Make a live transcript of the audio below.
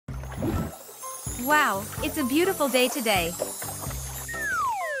Wow, it's a beautiful day today.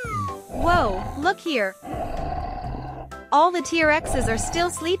 Whoa, look here. All the T-Rexes are still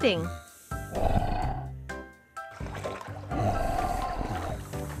sleeping.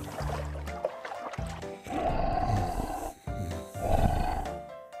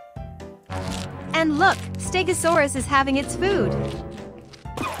 And look, Stegosaurus is having its food.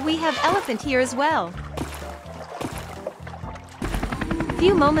 We have elephant here as well.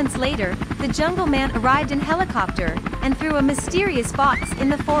 Few moments later, the jungle man arrived in helicopter and threw a mysterious box in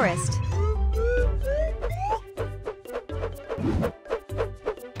the forest.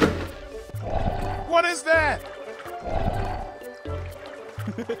 What is that?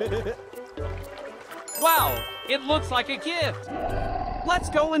 Wow, it looks like a gift. Let's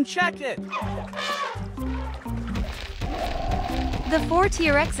go and check it. The 4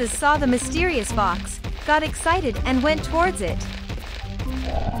 T-Rexes saw the mysterious box, got excited and went towards it.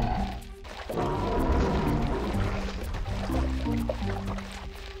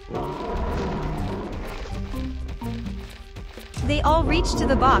 They all reached to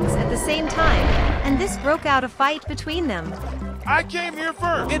the box at the same time, and this broke out a fight between them. I came here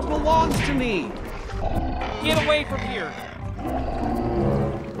first. It belongs to me. Get away from here.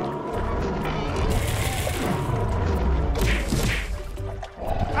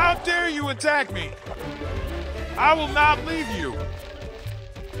 How dare you attack me? I will not leave you.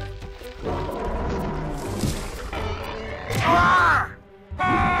 Ah!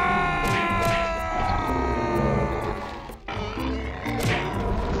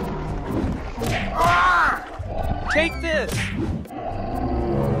 Take this.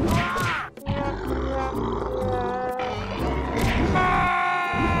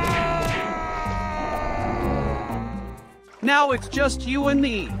 Now it's just you and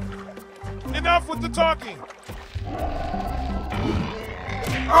me. Enough with the talking.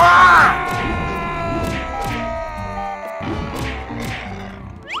 Ah!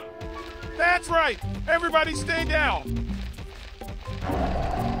 That's right. Everybody stay down.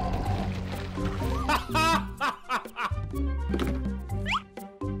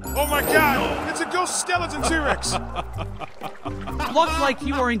 Oh my God! It's a ghost skeleton T-Rex! Looks like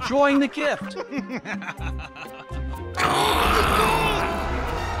you are enjoying the gift.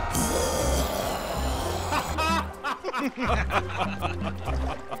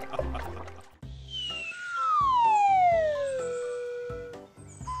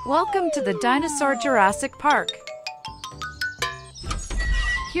 Welcome to the Dinosaur Jurassic Park.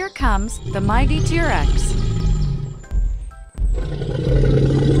 Here comes the mighty T-Rex.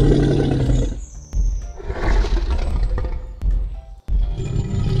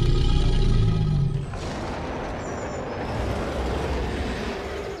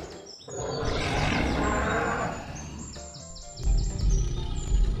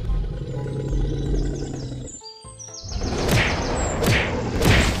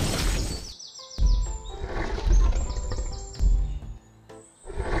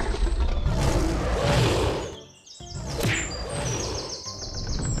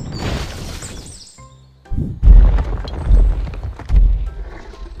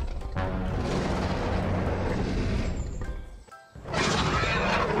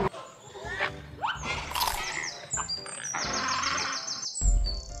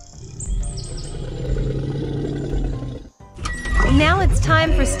 Now it's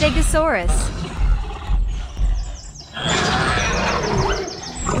time for Stegosaurus.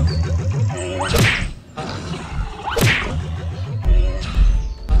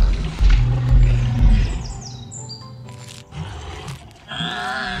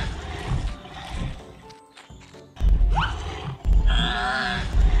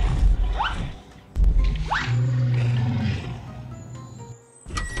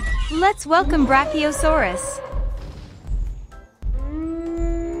 Let's welcome Brachiosaurus.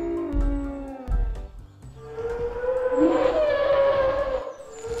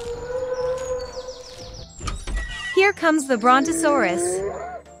 Here comes the Brontosaurus.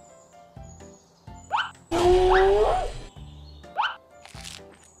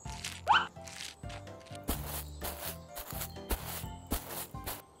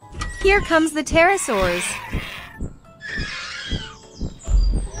 Here comes the Pterosaurs.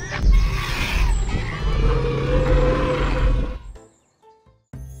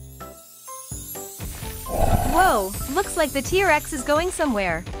 Whoa, looks like the T-Rex is going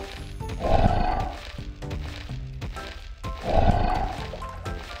somewhere.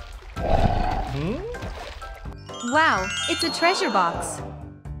 Wow, it's a treasure box.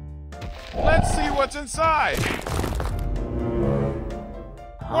 Let's see what's inside.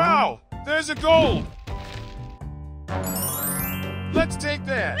 Wow, there's a gold. Let's take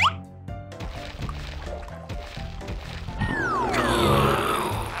that.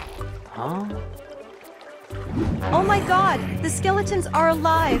 Oh my god, the skeletons are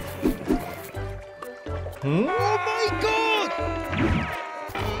alive. Oh my god!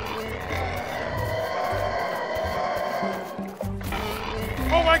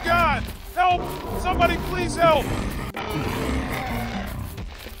 Oh my god! Help! Somebody please help!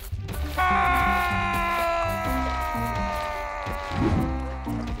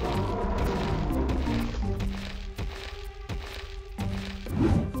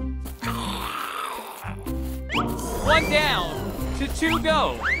 One down to 2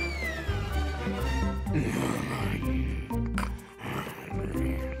 go.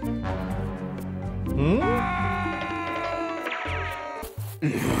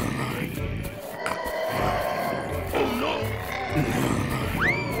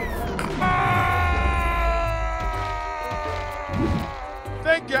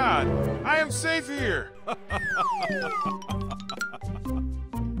 Thank God! I am safe here!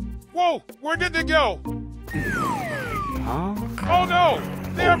 Whoa! Where did they go? Oh no!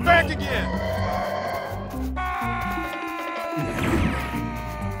 They are back again!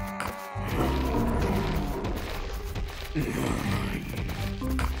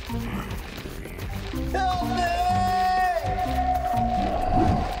 Help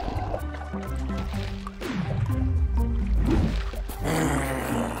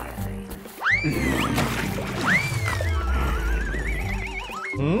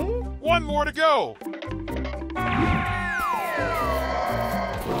me! One more to go!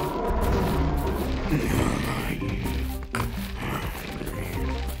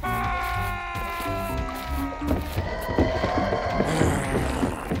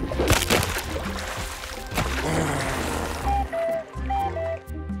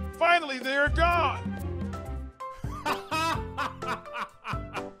 Finally, they are gone!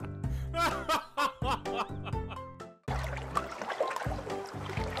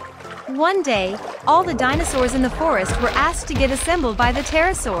 One day, all the dinosaurs in the forest were asked to get assembled by the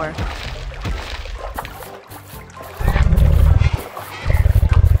pterosaur.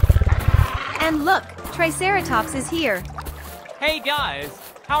 And look, Triceratops is here. Hey guys,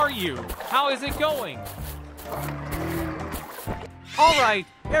 how are you? How is it going? All right,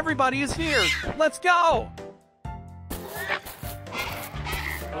 everybody is here. Let's go.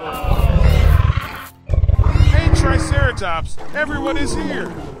 Hey, Triceratops! Everyone is here!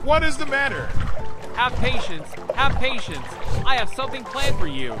 What is the matter? Have patience, have patience. I have something planned for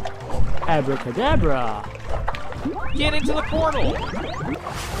you. Abracadabra. Get into the portal.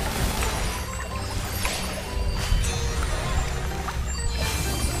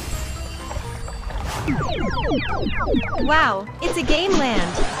 Wow, it's a game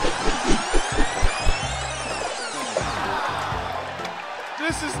land.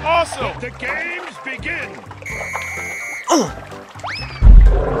 This is awesome! Let the games begin! Whoa,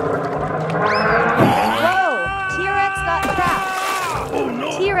 T-Rex got trapped. Oh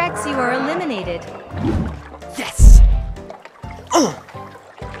no! T-Rex, you are eliminated. Yes!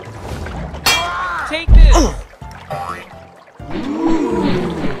 Take this.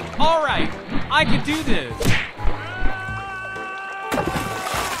 All right, I can do this.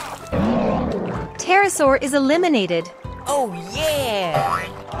 Pterosaur is eliminated. Oh yeah!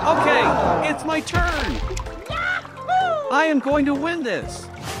 Okay, it's my turn. I am going to win this.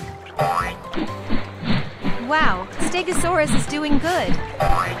 Wow, Stegosaurus is doing good.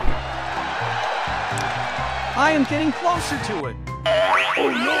 I am getting closer to it.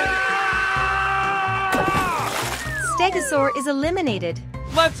 Stegosaur is eliminated.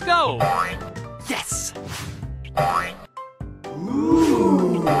 Let's go. Yes!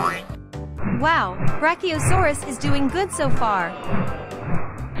 Wow, Brachiosaurus is doing good so far.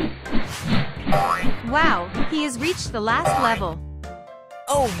 Wow, he has reached the last level.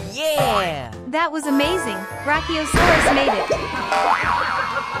 Oh yeah! That was amazing. Brachiosaurus made it.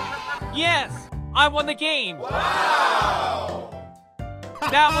 Yes, I won the game. Wow!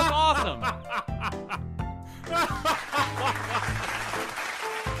 That was awesome.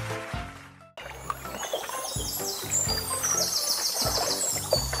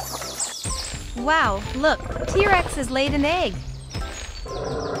 Wow, look, T-Rex has laid an egg.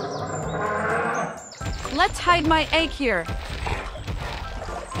 Let's hide my egg here.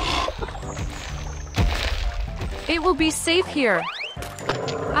 It will be safe here.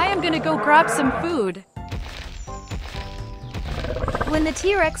 I am gonna go grab some food. When the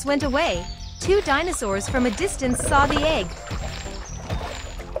T-Rex went away, two dinosaurs from a distance saw the egg.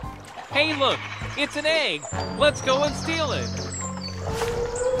 Hey, look, it's an egg. Let's go and steal it.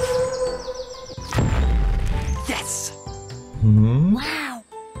 Yes! Wow!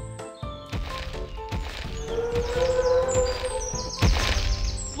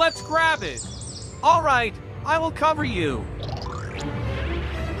 Let's grab it. All right, I will cover you.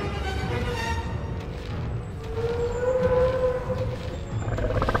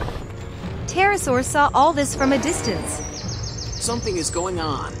 Pterosaur saw all this from a distance. Something is going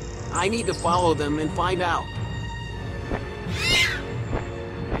on. I need to follow them and find out.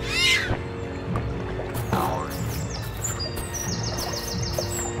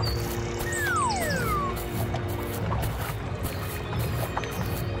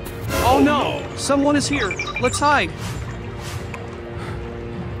 Oh no! Someone is here. Let's hide.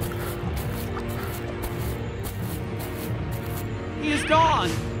 He is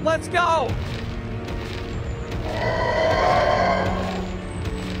gone. Let's go.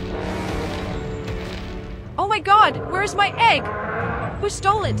 Oh my god, where's my egg? Who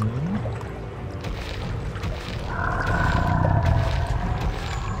stole it?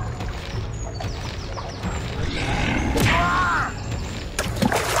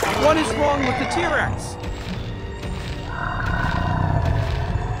 What is wrong with the T-Rex?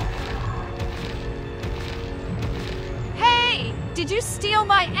 Hey! Did you steal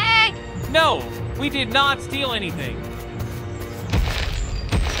my egg? No, we did not steal anything.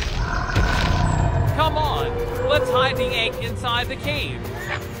 Come on, let's hide the egg inside the cave.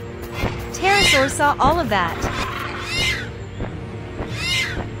 Pterosaur saw all of that.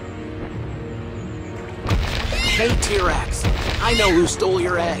 Hey, T-Rex. I know who stole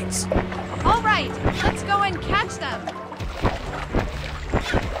your eggs. All right, let's go and catch them.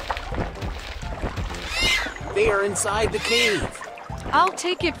 They are inside the cave. I'll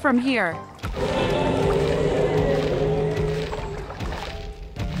take it from here.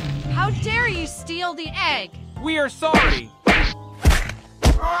 How dare you steal the egg? We are sorry.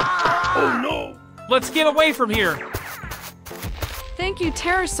 Oh no! Let's get away from here. Thank you,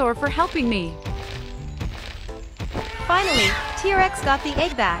 Pterosaur, for helping me. Finally, T-Rex got the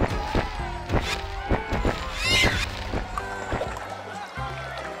egg back.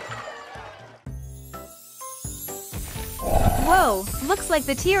 Whoa, looks like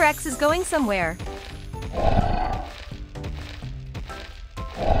the T-Rex is going somewhere.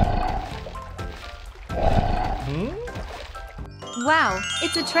 Wow,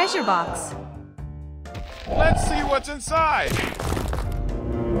 it's a treasure box. Let's see what's inside.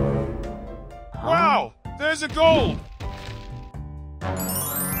 Wow, there's a gold.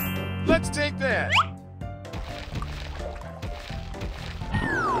 Let's take that.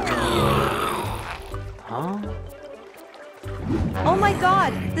 Oh my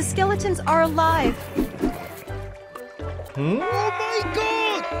god, the skeletons are alive. Oh my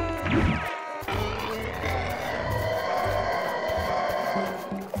god!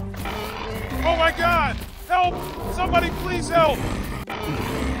 Oh my god! Help! Somebody please help!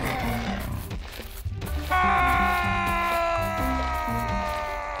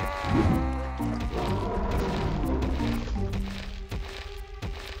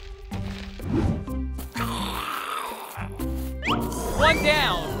 One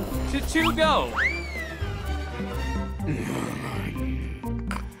down to 2 go.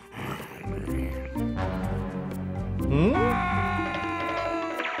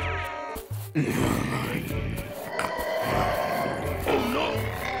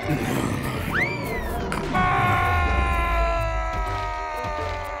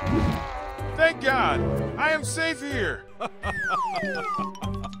 Thank God! I am safe here!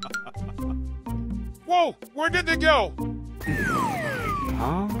 Whoa! Where did they go?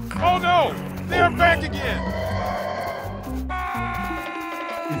 Oh no! They are back again!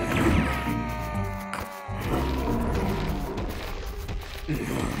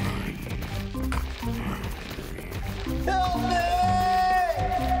 Help me!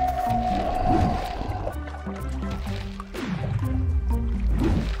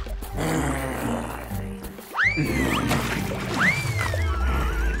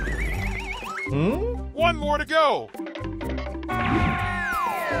 One more to go!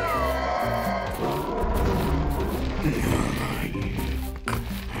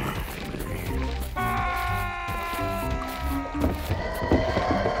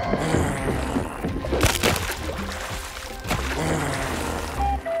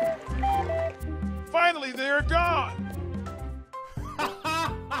 Finally, they are gone!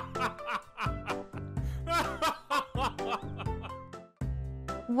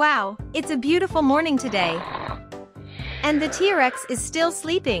 Wow, it's a beautiful morning today. And the T-Rex is still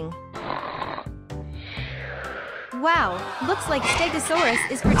sleeping. Wow, looks like Stegosaurus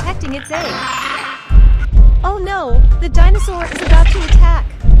is protecting its egg. Oh no, the dinosaur is about to attack.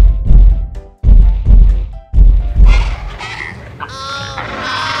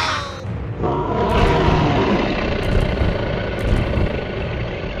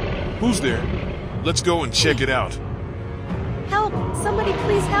 Who's there? Let's go and check it out. Help! Somebody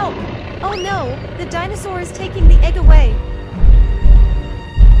please help! Oh no! The dinosaur is taking the egg away!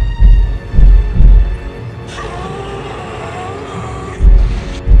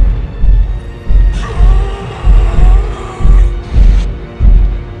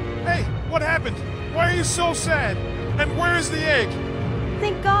 Hey, what happened? Why are you so sad? And where is the egg?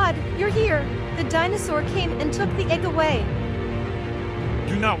 Thank God! You're here! The dinosaur came and took the egg away!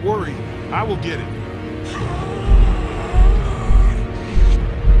 Do not worry. I will get it.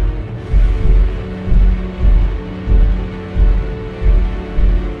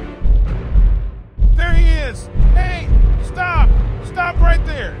 There he is! Hey! Stop! Stop right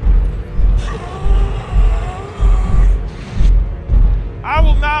there! I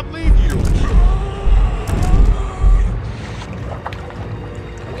will not leave you!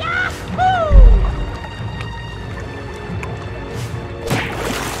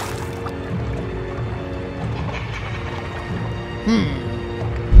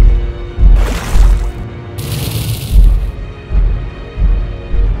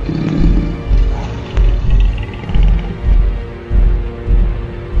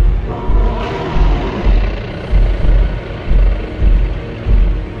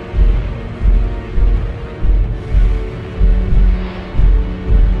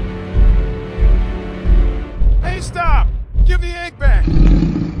 Hey, stop! Give the egg back!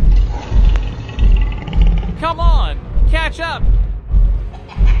 Come on, catch up.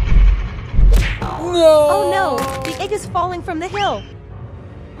 Oh no! The egg is falling from the hill!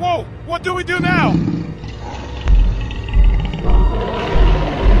 Whoa! What do we do now?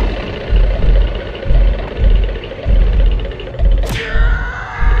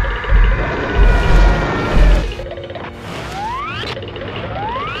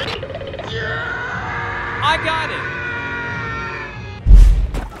 I got it.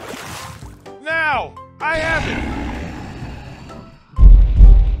 Now! I have it!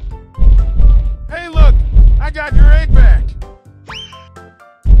 Hey, look! I got your egg back!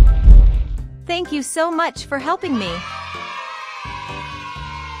 Thank you so much for helping me!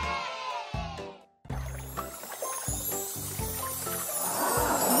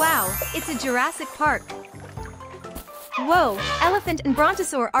 Wow, it's a Jurassic Park! Whoa, Elephant and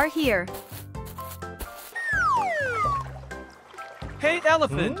Brontosaur are here! Hey,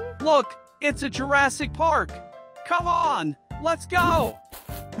 Elephant, look, it's a Jurassic Park. Come on, let's go.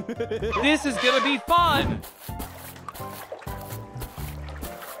 This is gonna be fun.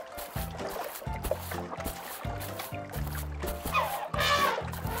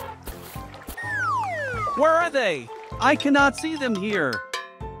 Where are they? I cannot see them here.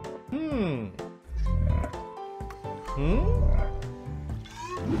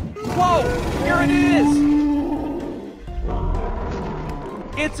 Whoa, here it is.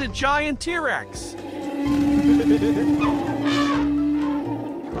 It's a giant T-Rex.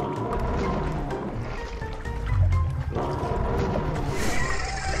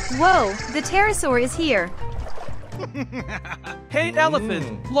 Whoa, the pterosaur is here! Hey,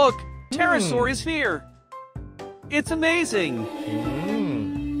 Elephant, look, Pterosaur is here. It's amazing.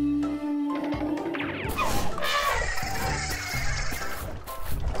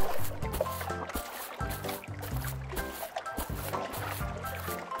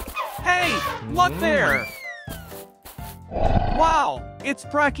 Hey, look there. Wow, it's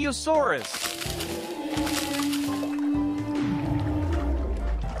Brachiosaurus.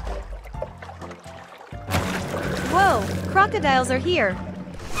 Whoa, crocodiles are here!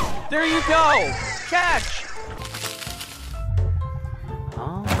 There you go. Catch.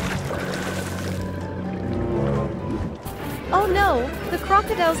 Oh no, the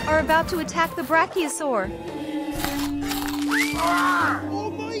crocodiles are about to attack the Brachiosaur! Oh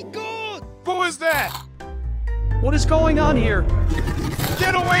my god! Who is that? What is going on here?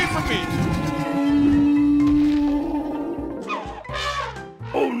 Get away from me!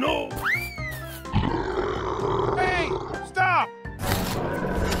 Oh no! Hey! Stop!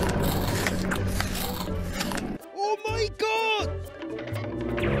 Oh my god!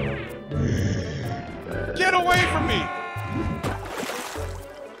 Get away from me!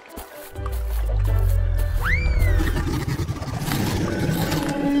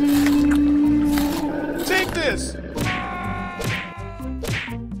 Take this!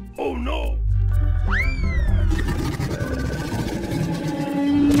 Oh no!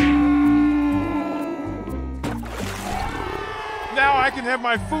 Now I can have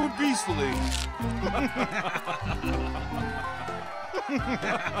my food peacefully.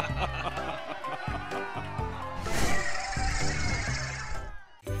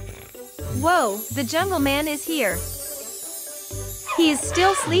 Whoa, the jungle man is here! He is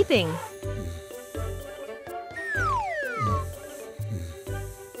still sleeping.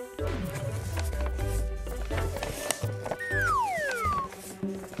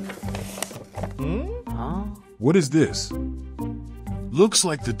 What is this? Looks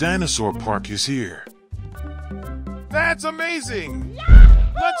like the dinosaur park is here. That's amazing!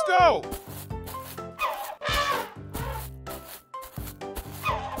 Let's go!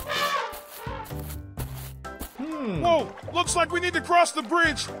 Whoa! Looks like we need to cross the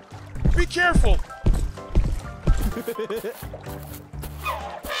bridge! Be careful!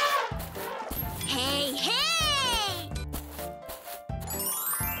 Hey, hey!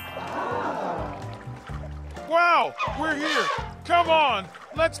 Wow! We're here! Come on!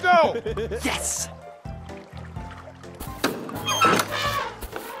 Let's go! Yes!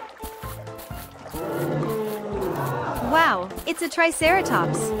 Wow, it's a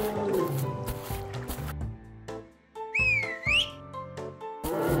Triceratops.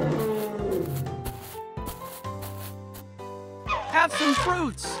 Have some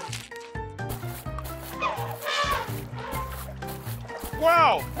fruits.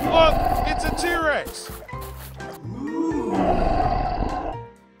 Wow! Look! It's a T-Rex!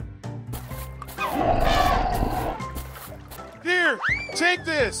 Here! Take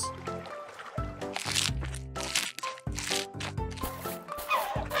this!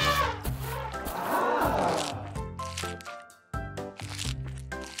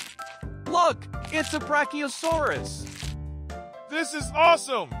 Look, it's a Brachiosaurus. This is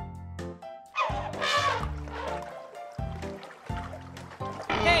awesome!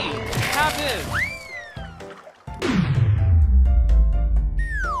 Hey, have this.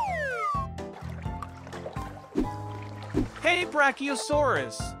 Hey,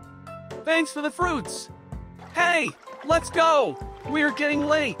 Brachiosaurus. Thanks for the fruits. Hey, let's go. We're getting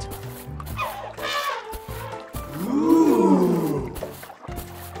late.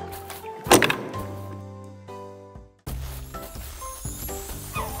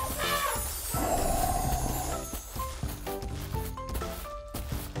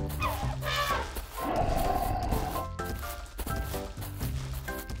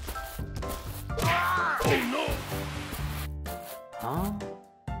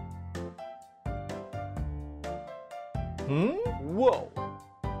 Whoa.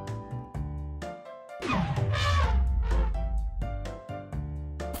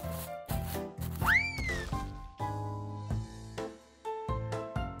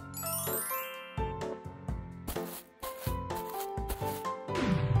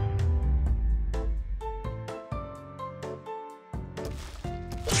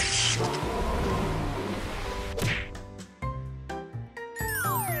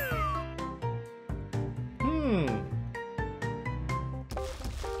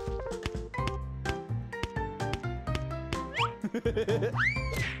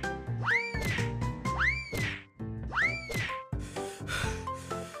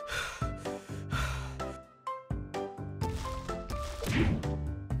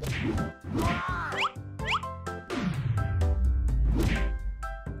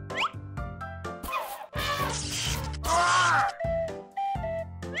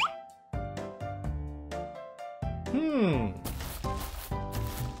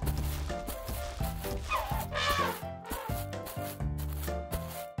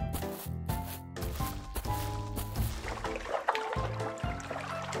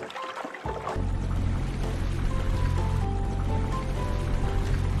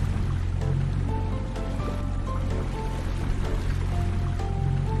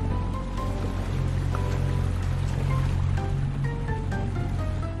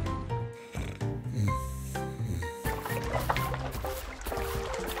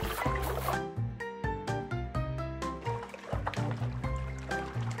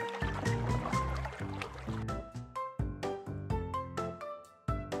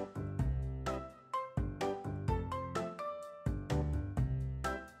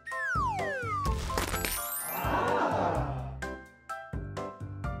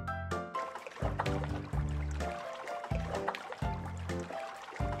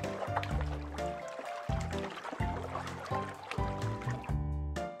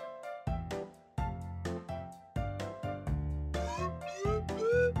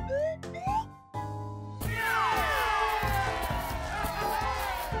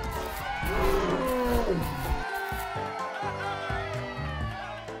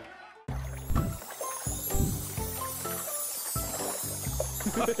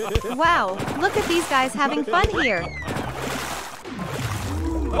 Wow, look at these guys having fun here.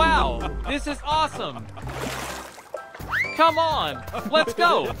 Wow, this is awesome. Come on, let's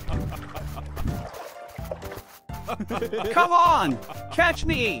go. Come on, catch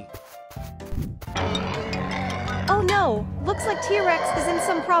me. Oh no, looks like T-Rex is in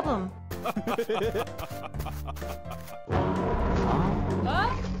some problem.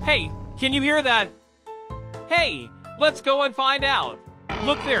 Hey, can you hear that? Hey, let's go and find out.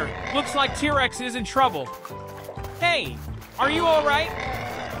 Look there, looks like T-Rex is in trouble. Hey, are you all right?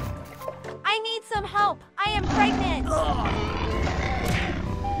 I need some help. I am pregnant.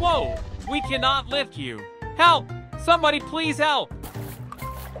 Whoa, we cannot lift you. Help, somebody please help.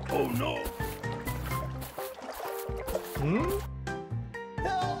 Oh no!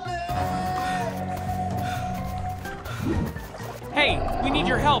 Hey, we need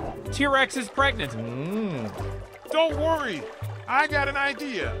your help. T-Rex is pregnant. Don't worry, I got an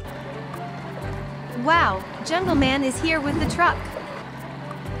idea. Wow, Jungle Man is here with the truck.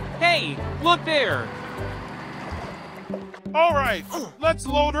 Hey, look there. All right, let's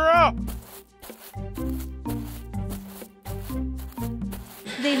load her up.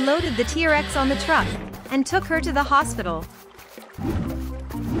 They loaded the T-Rex on the truck and took her to the hospital.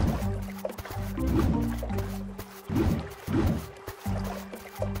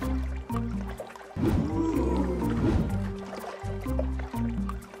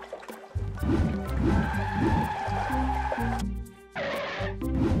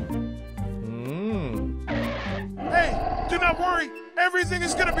 Hey, do not worry. Everything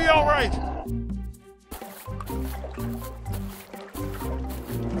is gonna be all right.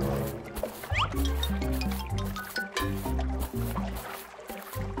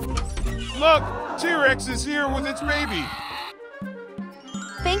 Look, T-Rex is here with its baby.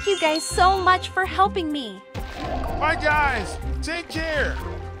 Thank you guys so much for helping me. Bye, guys. Take care.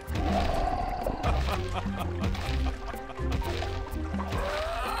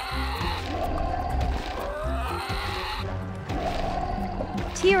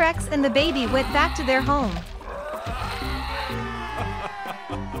 T-Rex and the baby went back to their home.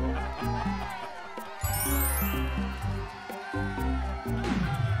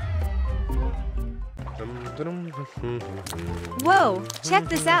 Whoa, check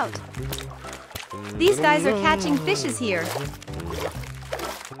this out. These guys are catching fishes here.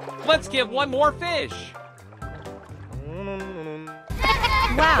 Let's get one more fish.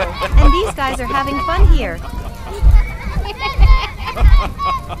 Wow, and these guys are having fun here.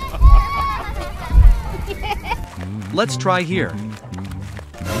 Let's try here.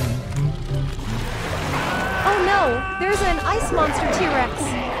 Oh no, there's an ice monster T-Rex.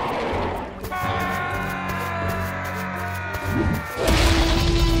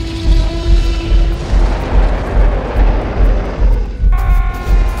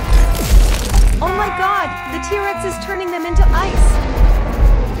 Oh my god, the T-Rex is turning them into ice.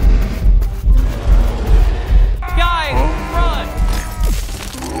 Guys, run!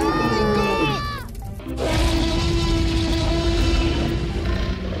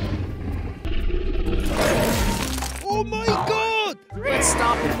 Oh my God! Let's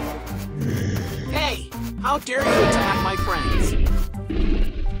stop him. Hey, how dare you attack my friends?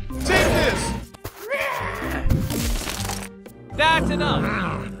 Take this! That's enough.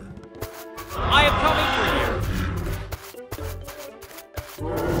 I am coming for you.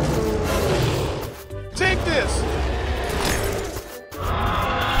 Take this!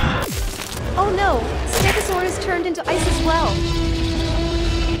 Oh no, Stegosaur is turned into ice as well.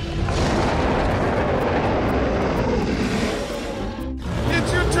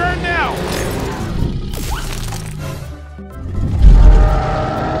 It's your turn now!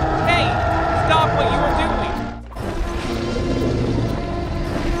 Hey, stop what you are doing.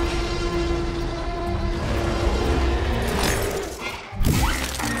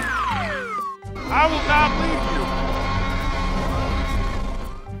 I will not leave you!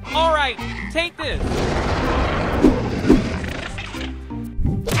 All right, take this.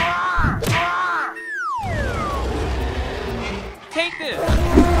 Take this.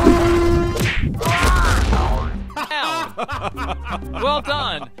 Ow. Well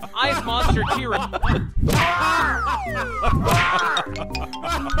done, Ice Monster T-Rex.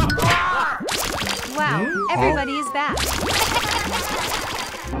 Wow, everybody is back.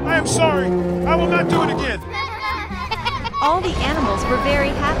 I am sorry. I will not do it again. All the animals were very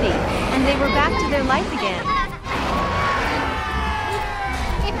happy, and they were back to their life again.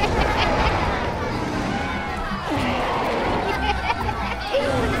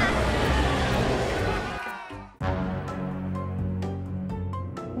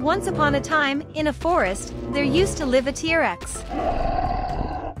 Once upon a time, in a forest, there used to live a T-Rex.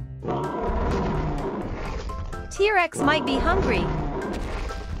 T-Rex might be hungry.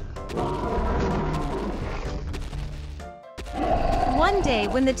 One day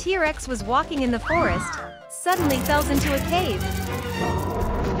when the T-Rex was walking in the forest, suddenly fell into a cave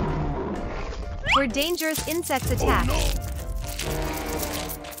where dangerous insects attacked.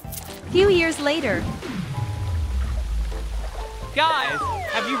 Few years later, Guys,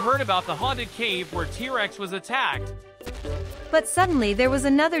 have you heard about the haunted cave where T-Rex was attacked? but suddenly there was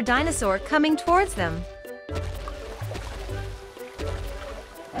another dinosaur coming towards them.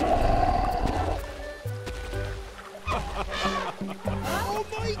 Oh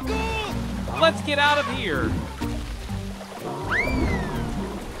my god! Let's get out of here.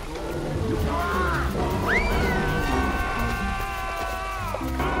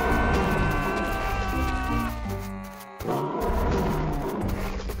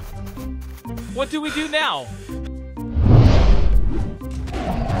 What do we do now?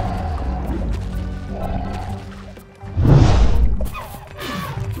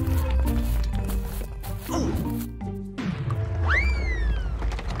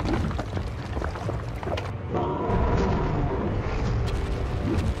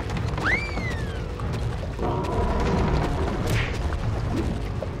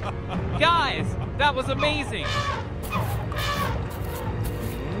 Guys, that was amazing.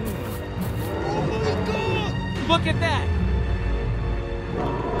 Look at that!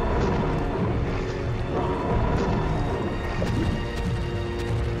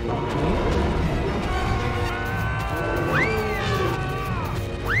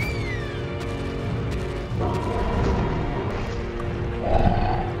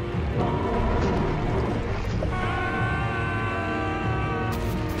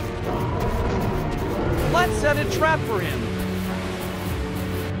 Let's set a trap for him.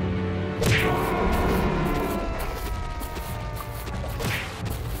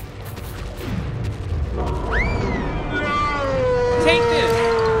 Take this!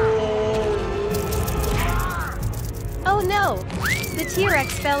 Oh no! The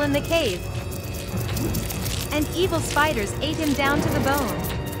T-Rex fell in the cave, and evil spiders ate him down to the bone.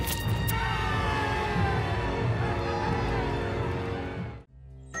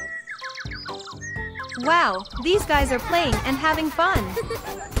 Wow, these guys are playing and having fun.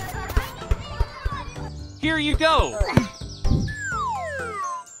 Here you go!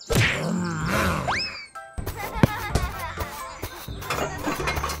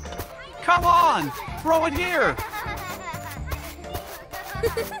 Come on! Throw it here!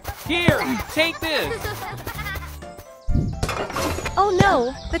 Here! Take this! Oh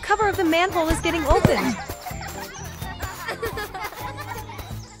no! The cover of the manhole is getting opened.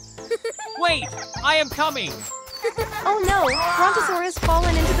 Wait! I am coming! Oh no! Brontosaur has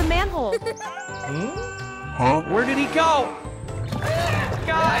fallen into the manhole. Where did he go?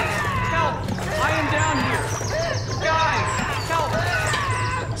 Guys! Help! I am down here! Guys! Help!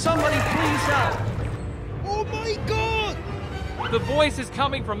 Somebody please help! Oh my god! The voice is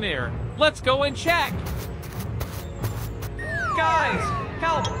coming from there. Let's go and check! Guys!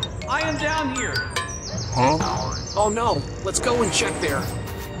 Help! I am down here! Oh no, let's go and check there.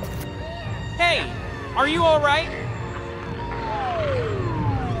 Hey! Are you alright?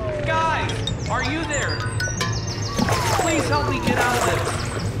 Guys! Are you there? Please help me get out of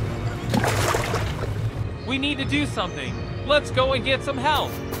this. We need to do something. Let's go and get some help.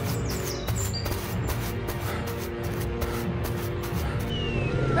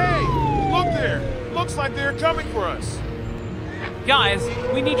 Hey! Look there! Looks like they're coming for us. Guys,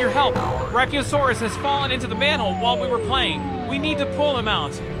 we need your help. Brachiosaurus has fallen into the manhole while we were playing. We need to pull him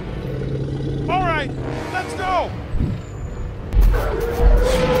out. All right, let's go!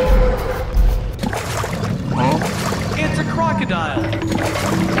 It's a crocodile.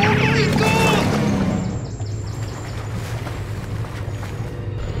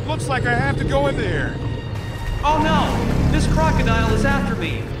 Looks like I have to go in there. Oh no! This crocodile is after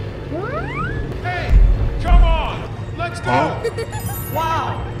me. Hey, come on! Let's go!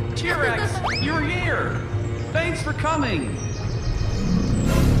 Wow! T-Rex, you're here! Thanks for coming!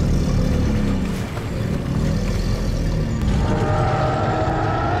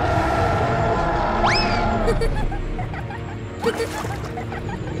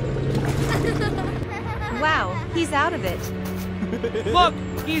 Wow, he's out of it. Look!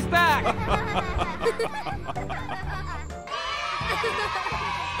 He's back!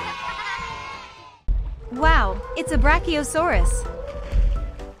 Wow, it's a Brachiosaurus.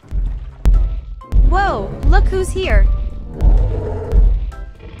 Whoa, look who's here.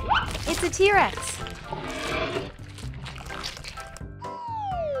 It's a T-Rex.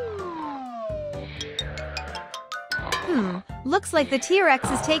 Looks like the T-Rex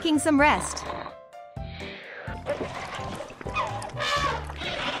is taking some rest.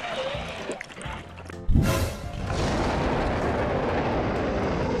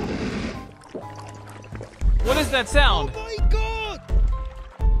 What is that sound? Oh my god!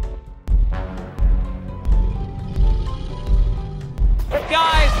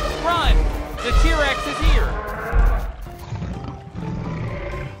 Guys, run! The T-Rex is here!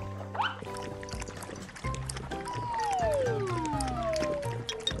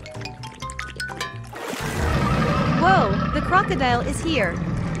 Whoa, the crocodile is here.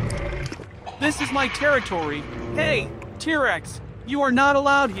 This is my territory. Hey, T-Rex, you are not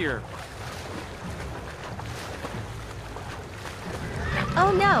allowed here.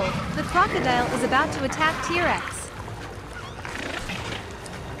 Oh no, the crocodile is about to attack T-Rex.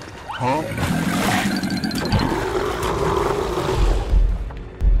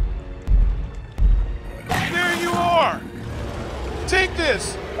 There you are! Take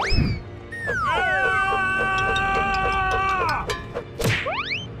this!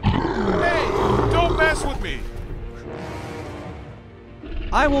 Hey, don't mess with me!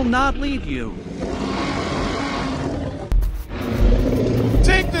 I will not leave you.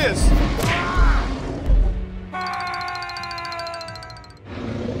 Take this!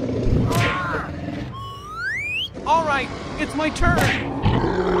 All right, it's my turn.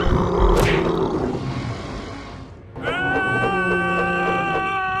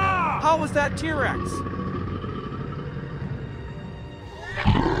 How was that T-Rex?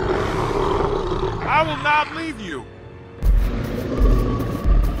 I will not leave you!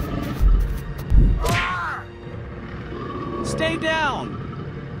 Stay down.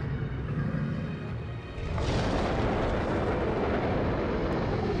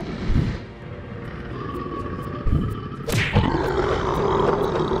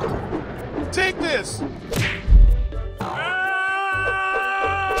 Take this!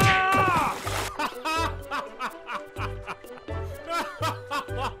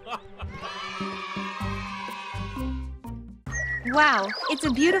 Wow, it's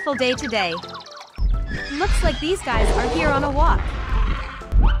a beautiful day today. Looks like these guys are here on a walk.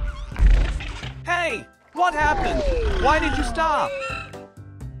 Hey, what happened? Why did you stop?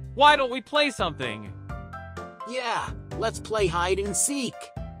 Why don't we play something? Yeah, let's play hide and seek.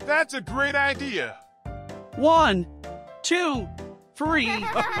 That's a great idea! 1, 2, 3,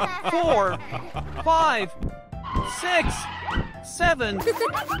 4, 5, 6, 7,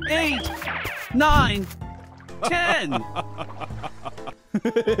 8, 9, 10.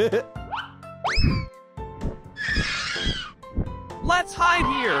 Let's hide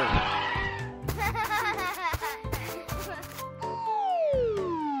here.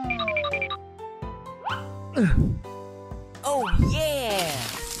 Oh yeah!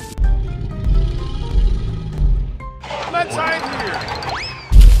 Let's hide here!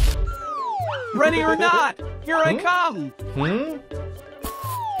 Ready or not, here I come.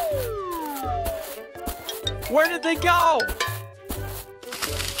 Where did they go?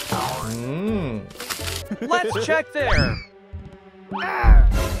 Let's check there.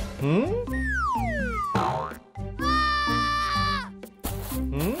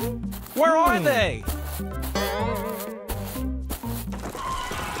 Where are they?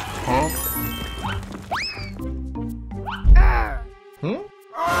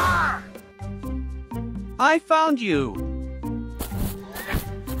 I found you.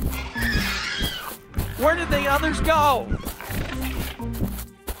 Where did the others go?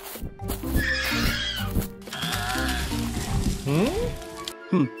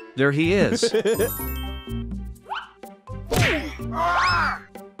 There he is.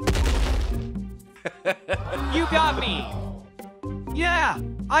 You got me. Yeah,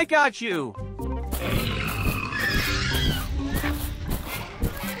 I got you.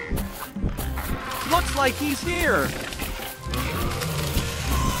 Looks like he's here.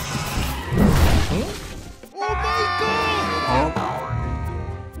 Oh my god!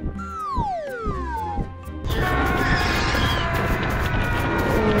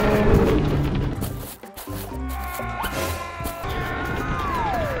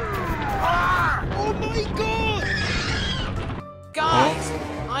 Oh my god! Guys,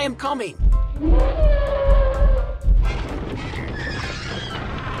 I am coming.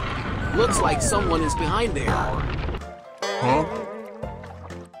 Looks like someone is behind there.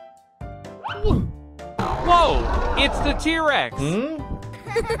 Whoa, it's the T-Rex.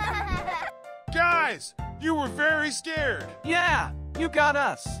 Guys, you were very scared! Yeah, you got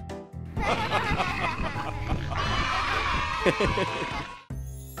us.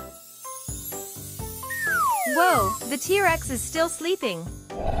 Whoa, the T-Rex is still sleeping.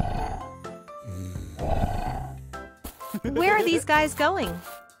 Where are these guys going?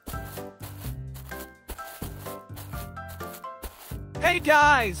 Hey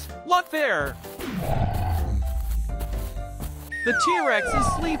guys, look there. The T-Rex is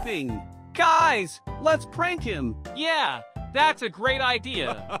sleeping. Guys, let's prank him. Yeah, that's a great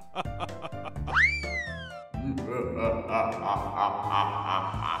idea.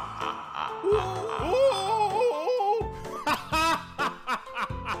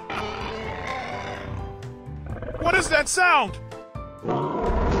 What is that sound?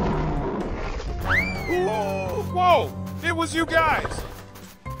 Whoa! It was you guys!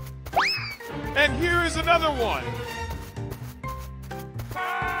 And here is another one!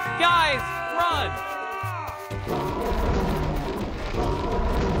 Guys, run!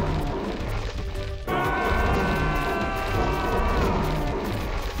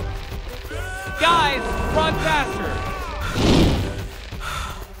 Guys, run faster!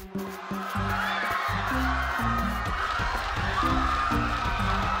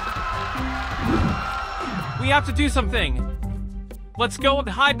 We have to do something. Let's go and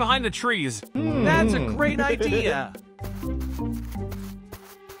hide behind the trees. That's a great idea.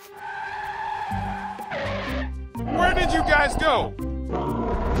 Where did you guys go?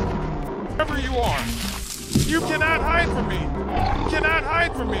 Wherever you are. You cannot hide from me. You cannot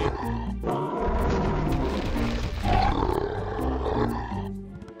hide from me.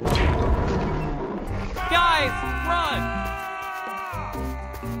 Guys, run!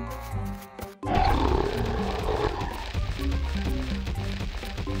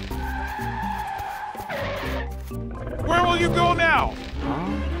 Where will you go now?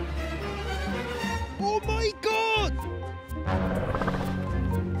 Oh my god!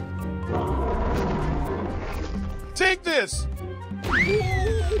 Take this!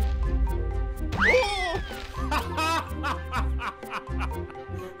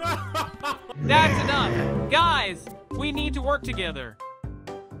 That's enough! Guys, we need to work together.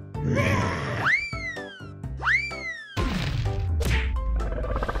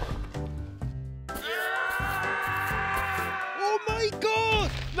 Oh my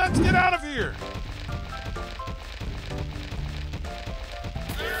god! Let's get out of here!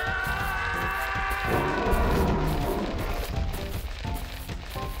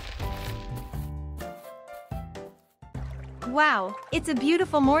 Wow, it's a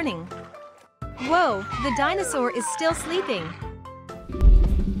beautiful morning. Whoa, the dinosaur is still sleeping.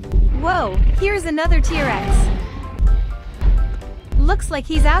 Whoa, here's another T-Rex. Looks like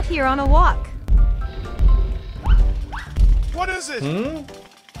he's out here on a walk. What is it?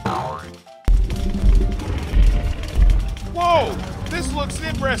 Whoa! This looks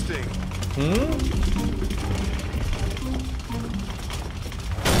interesting.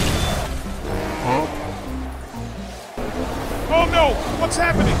 Oh no! What's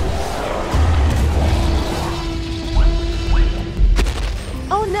happening?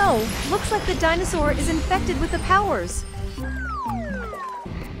 Oh no, looks like the dinosaur is infected with the powers.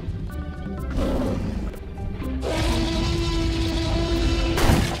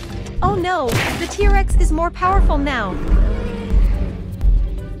 Oh no, the T-Rex is more powerful now.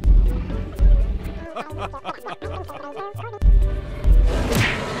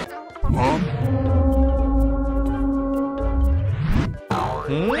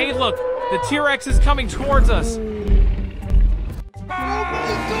 Hey, look! The T-Rex is coming towards us! Oh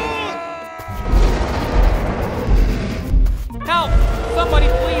my god! Help! Somebody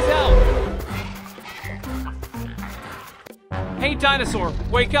please help! Hey, Dinosaur,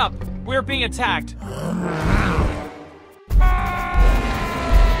 wake up! We're being attacked!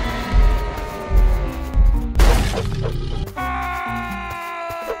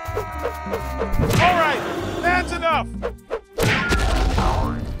 Alright, that's enough!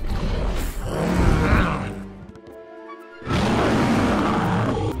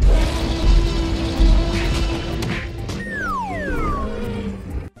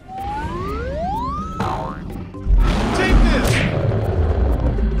 Take this!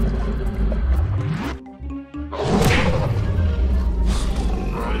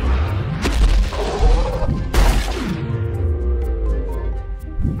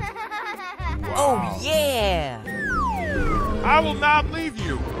 Oh, yeah! I will not leave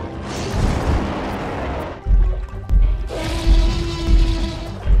you!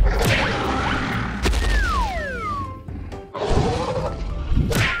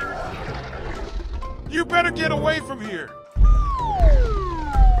 You better get away from here!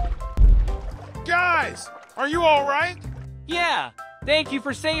 Guys, are you alright? Yeah! Thank you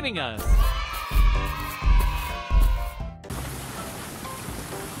for saving us!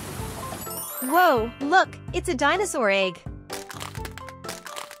 Whoa, look, it's a dinosaur egg.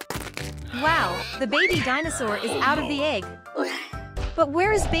 Wow, the baby dinosaur is out of the egg. But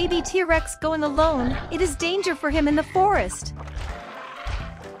where is baby T-Rex going alone? It is danger for him in the forest.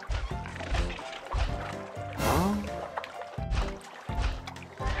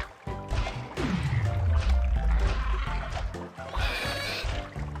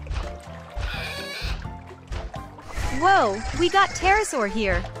 Whoa, we got pterosaur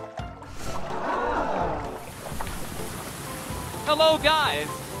here. Hello, guys.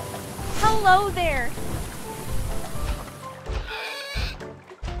 Hello there.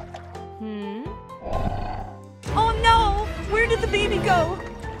 Oh no! Where did the baby go?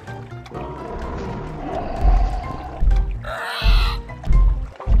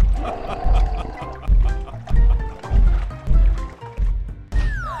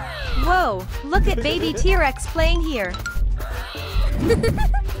 Whoa, look at baby T-Rex playing here.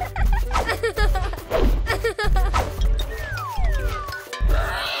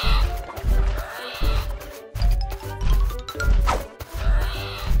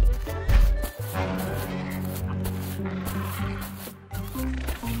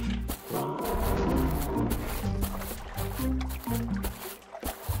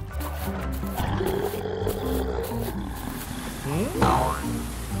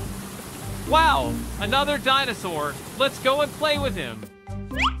 Wow, another dinosaur. Let's go and play with him.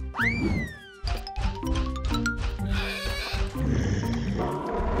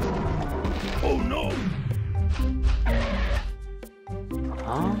 Oh no!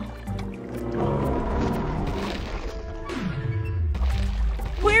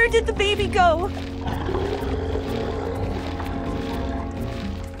 Where did the baby go?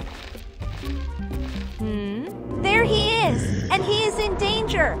 There he is, and he is in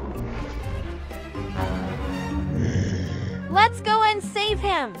danger. Let's go and save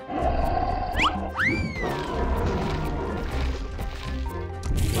him.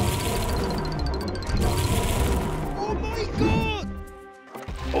 Oh my god!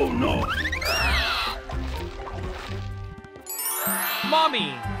 Oh no!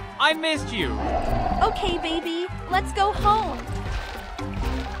 Mommy, I missed you. Okay, baby, let's go home.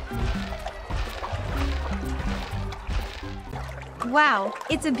 Wow,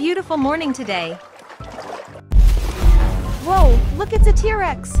 it's a beautiful morning today. Whoa, look, it's a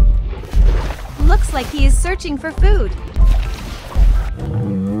T-Rex. Looks like he is searching for food.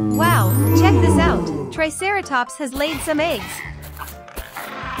 Wow, check this out. Triceratops has laid some eggs.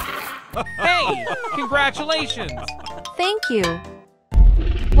 Hey, congratulations. Thank you.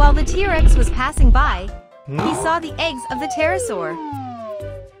 While the T-Rex was passing by, he saw the eggs of the pterosaur.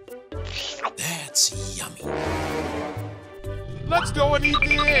 That's yummy. Let's go and eat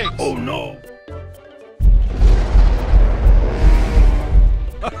the eggs. Oh no!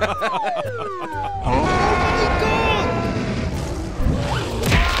 Oh my god!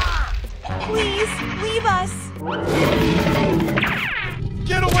 Please, leave us.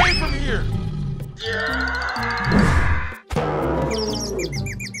 Get away from here!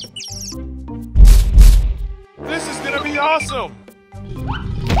 This is gonna be awesome!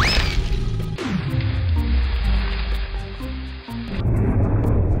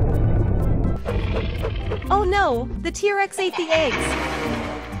 Oh no, the T-Rex ate the eggs.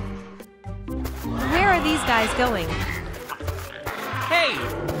 Where are these guys going? Hey,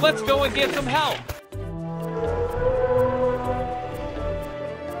 let's go and get some help.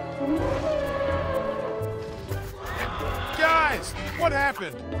 Guys, what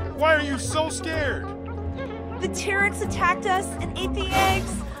happened? Why are you so scared? The T-Rex attacked us and ate the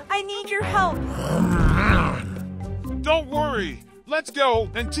eggs. I need your help. Don't worry. Let's go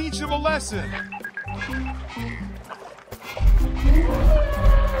and teach him a lesson.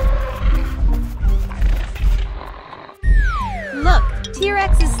 Look,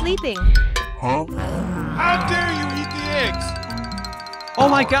 T-Rex is sleeping. How dare you eat the eggs? Oh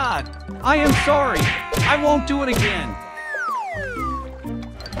my god, I am sorry. I won't do it again.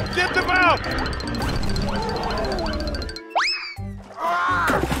 Get them out!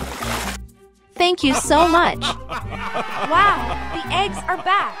 Thank you so much. Wow, the eggs are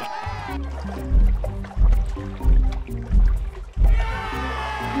back.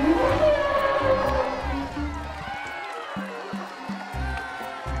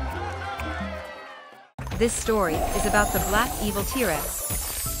 This story is about the black evil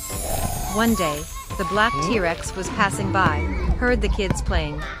T-Rex. One day, the black T-Rex was passing by, heard the kids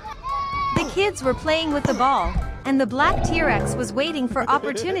playing. The kids were playing with the ball, and the black T-Rex was waiting for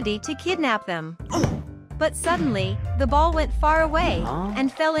opportunity to kidnap them. But suddenly, the ball went far away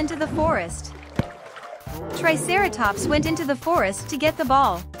and fell into the forest. Triceratops went into the forest to get the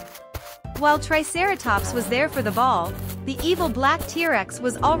ball. While Triceratops was there for the ball, the evil black T-Rex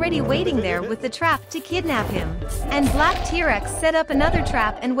was already waiting there with the trap to kidnap him. And black T-Rex set up another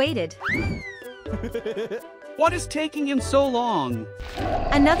trap and waited. What is taking him so long?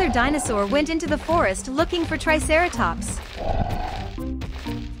 Another dinosaur went into the forest looking for Triceratops.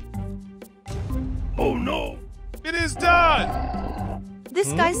 Oh no! It is done!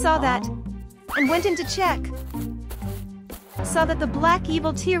 This guy saw that and went in to check. saw that the black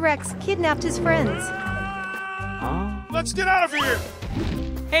evil T-Rex kidnapped his friends. Let's get out of here!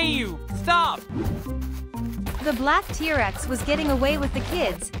 Hey you, stop! The black T-Rex was getting away with the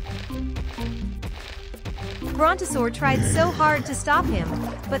kids. Brontosaur tried so hard to stop him,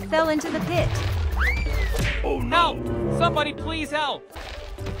 but fell into the pit. Oh no! Help! Somebody please help!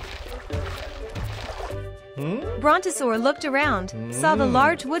 Brontosaur looked around, saw the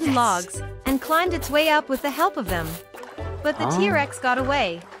large wooden logs, and climbed its way up with the help of them. But the T-Rex got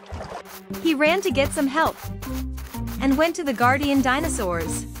away. He ran to get some help and went to the guardian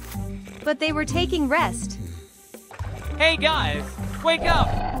dinosaurs. But they were taking rest. Hey guys, wake up!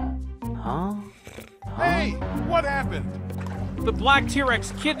 Hey, what happened? The black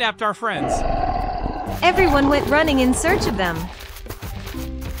T-Rex kidnapped our friends. Everyone went running in search of them.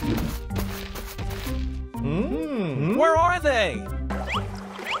 Where are they?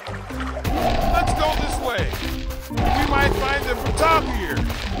 Let's go this way. We might find them from top here.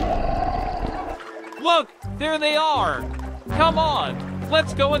 Look, there they are. Come on,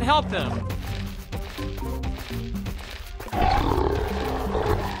 let's go and help them.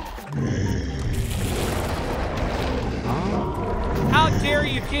 How dare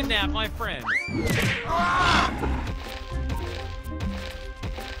you kidnap my friends?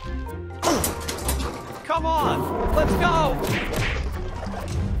 Come on, let's go.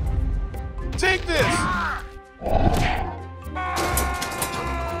 Take this!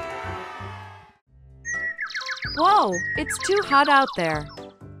 Whoa, it's too hot out there.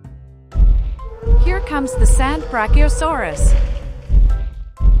 Here comes the sand Brachiosaurus.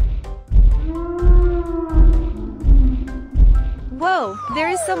 Whoa, there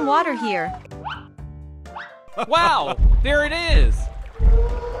is some water here. Wow, there it is.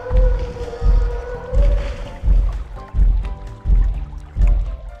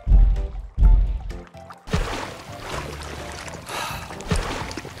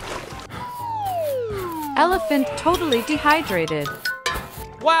 Elephant totally dehydrated.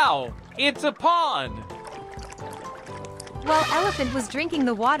 Wow, it's a pond. While Elephant was drinking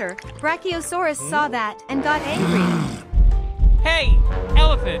the water, Brachiosaurus saw that and got angry. Hey,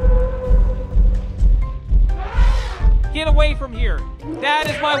 Elephant! Get away from here! That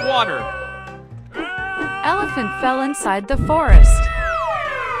is my water! Elephant fell inside the forest.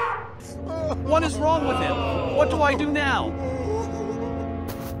 What is wrong with him? What do I do now?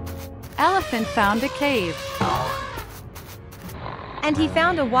 Elephant found a cave. And he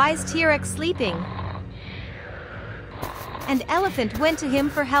found a wise T-Rex sleeping. And Elephant went to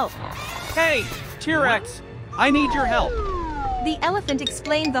him for help. Hey, T-Rex, I need your help. The elephant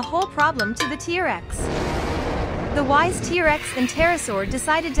explained the whole problem to the T-Rex. The wise T-Rex and Pterosaur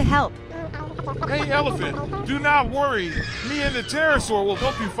decided to help. Hey, Elephant, do not worry. Me and the Pterosaur will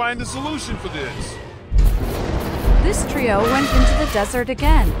help you find a solution for this. This trio went into the desert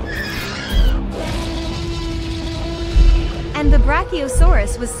again. And the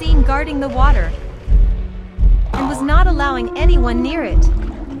Brachiosaurus was seen guarding the water and was not allowing anyone near it.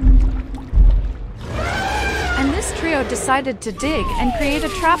 And this trio decided to dig and create a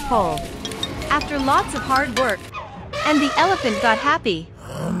trap hole. After lots of hard work, and the elephant got happy,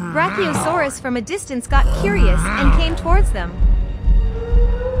 Brachiosaurus from a distance got curious and came towards them.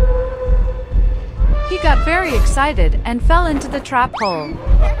 He got very excited and fell into the trap hole.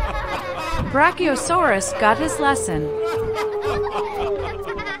 Brachiosaurus got his lesson.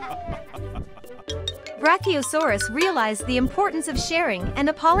 Brachiosaurus realized the importance of sharing and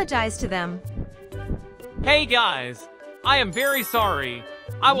apologized to them. Hey guys, I am very sorry.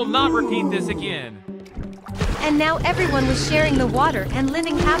 I will not repeat this again. And now everyone was sharing the water and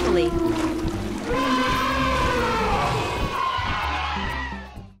living happily.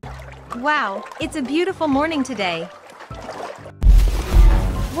 Wow, it's a beautiful morning today.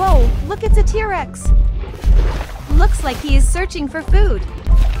 Whoa, look, it's a T-Rex. Looks like he is searching for food.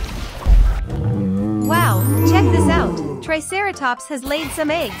 Wow, check this out. Triceratops has laid some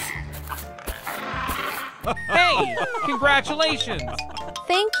eggs. Hey, congratulations!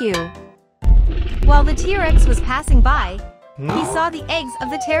 Thank you. While the T-Rex was passing by, he saw the eggs of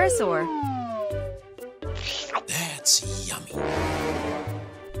the pterosaur. That's yummy.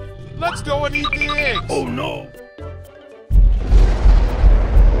 Let's go and eat the eggs. Oh no!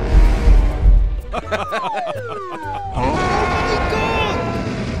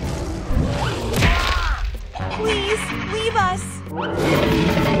 Please, leave us!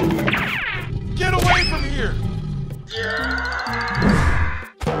 Get away from here!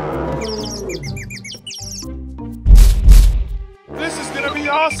 This is gonna be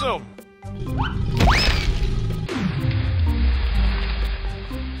awesome!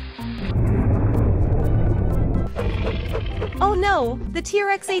 Oh no, the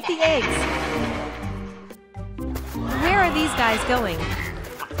T-Rex ate the eggs. Where are these guys going?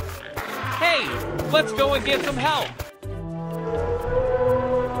 Hey, let's go and get some help.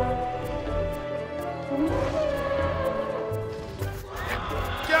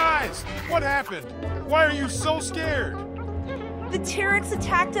 Guys, what happened? Why are you so scared? The T-Rex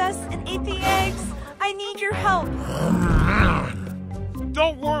attacked us and ate the eggs. I need your help.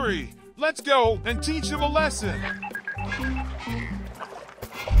 Don't worry. Let's go and teach him a lesson.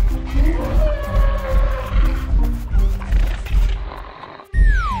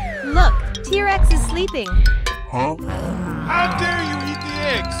 Look, T-Rex is sleeping. Huh? How dare you eat the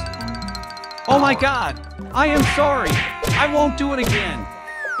eggs? Oh my god! I am sorry! I won't do it again!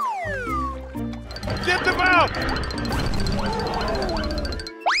 Get them out!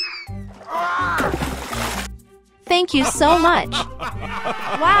 Thank you so much.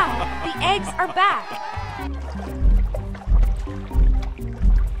 Wow, the eggs are back.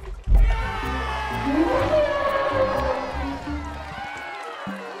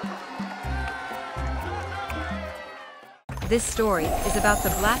 This story is about the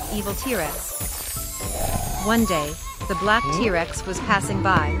black evil T-Rex. One day, the black T-Rex was passing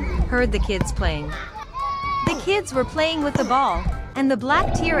by, heard the kids playing. The kids were playing with the ball, and the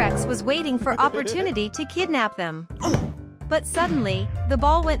black T-Rex was waiting for opportunity to kidnap them. But suddenly, the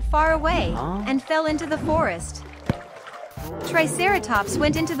ball went far away and fell into the forest. Triceratops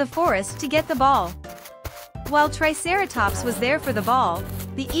went into the forest to get the ball. While Triceratops was there for the ball,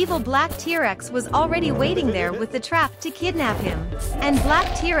 the evil black T-Rex was already waiting there with the trap to kidnap him. And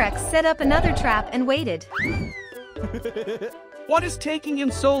black T-Rex set up another trap and waited. What is taking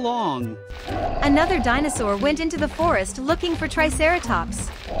him so long? Another dinosaur went into the forest looking for Triceratops.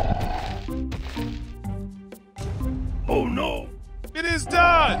 Oh no! It is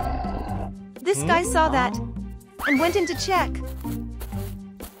done! This guy saw that and went in to check.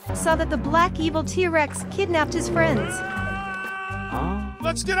 Saw that the black evil T-Rex kidnapped his friends.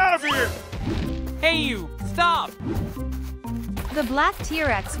 Let's get out of here! Hey you, stop! The black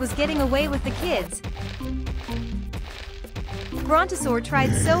T-Rex was getting away with the kids. Brontosaur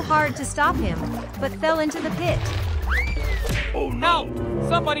tried so hard to stop him, but fell into the pit. Oh no! Help!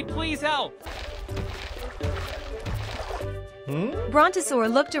 Somebody please help!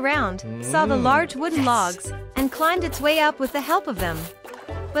 Brontosaur looked around, saw the large wooden logs, and climbed its way up with the help of them.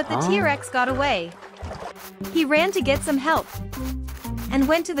 But the T-Rex got away. He ran to get some help and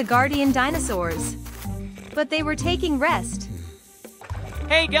went to the guardian dinosaurs. But they were taking rest.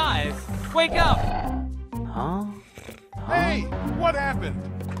 Hey guys, wake up! Hey, what happened?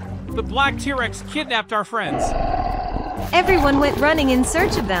 The black T-Rex kidnapped our friends. Everyone went running in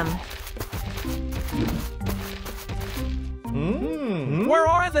search of them. Where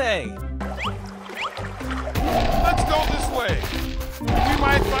are they? Let's go this way. We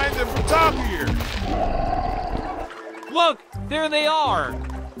might find them from top here. Look, there they are.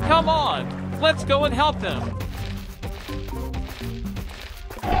 Come on, let's go and help them.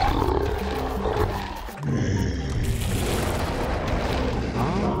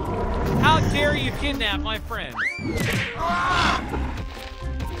 How dare you kidnap my friends?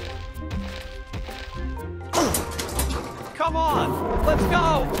 Come on, let's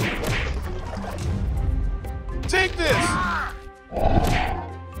go! Take this!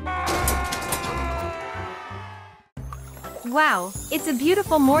 Wow, it's a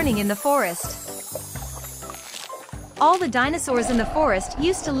beautiful morning in the forest. All the dinosaurs in the forest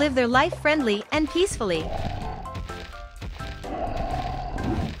used to live their life friendly and peacefully.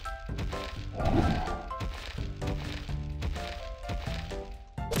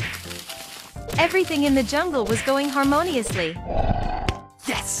 Everything in the jungle was going harmoniously.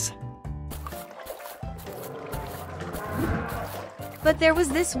 Yes! But there was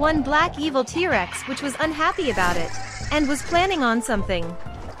this one black evil T-Rex which was unhappy about it, and was planning on something.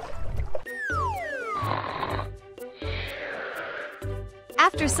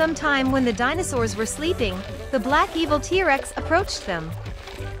 After some time when the dinosaurs were sleeping, the black evil T-Rex approached them.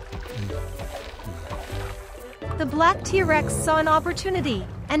 The black T-Rex saw an opportunity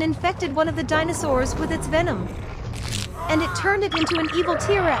and infected one of the dinosaurs with its venom. And it turned it into an evil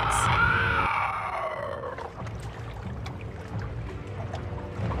T-Rex.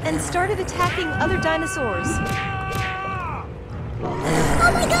 And started attacking other dinosaurs.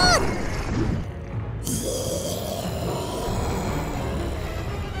 Oh my god!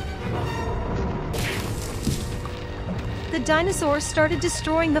 The dinosaurs started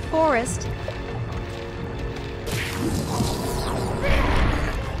destroying the forest.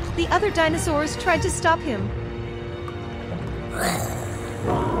 The other dinosaurs tried to stop him.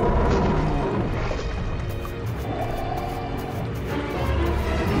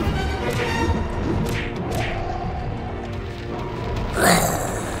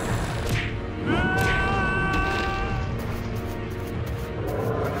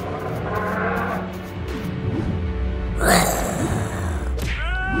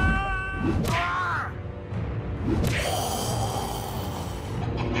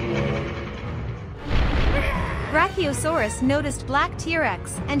 Brachiosaurus noticed Black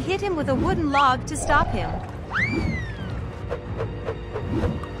T-Rex and hit him with a wooden log to stop him.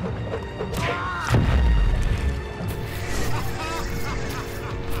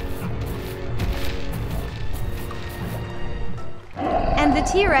 And the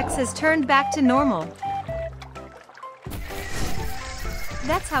T-Rex has turned back to normal.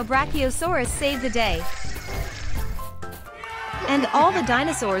 That's how Brachiosaurus saved the day. And all the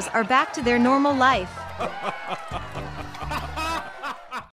dinosaurs are back to their normal life.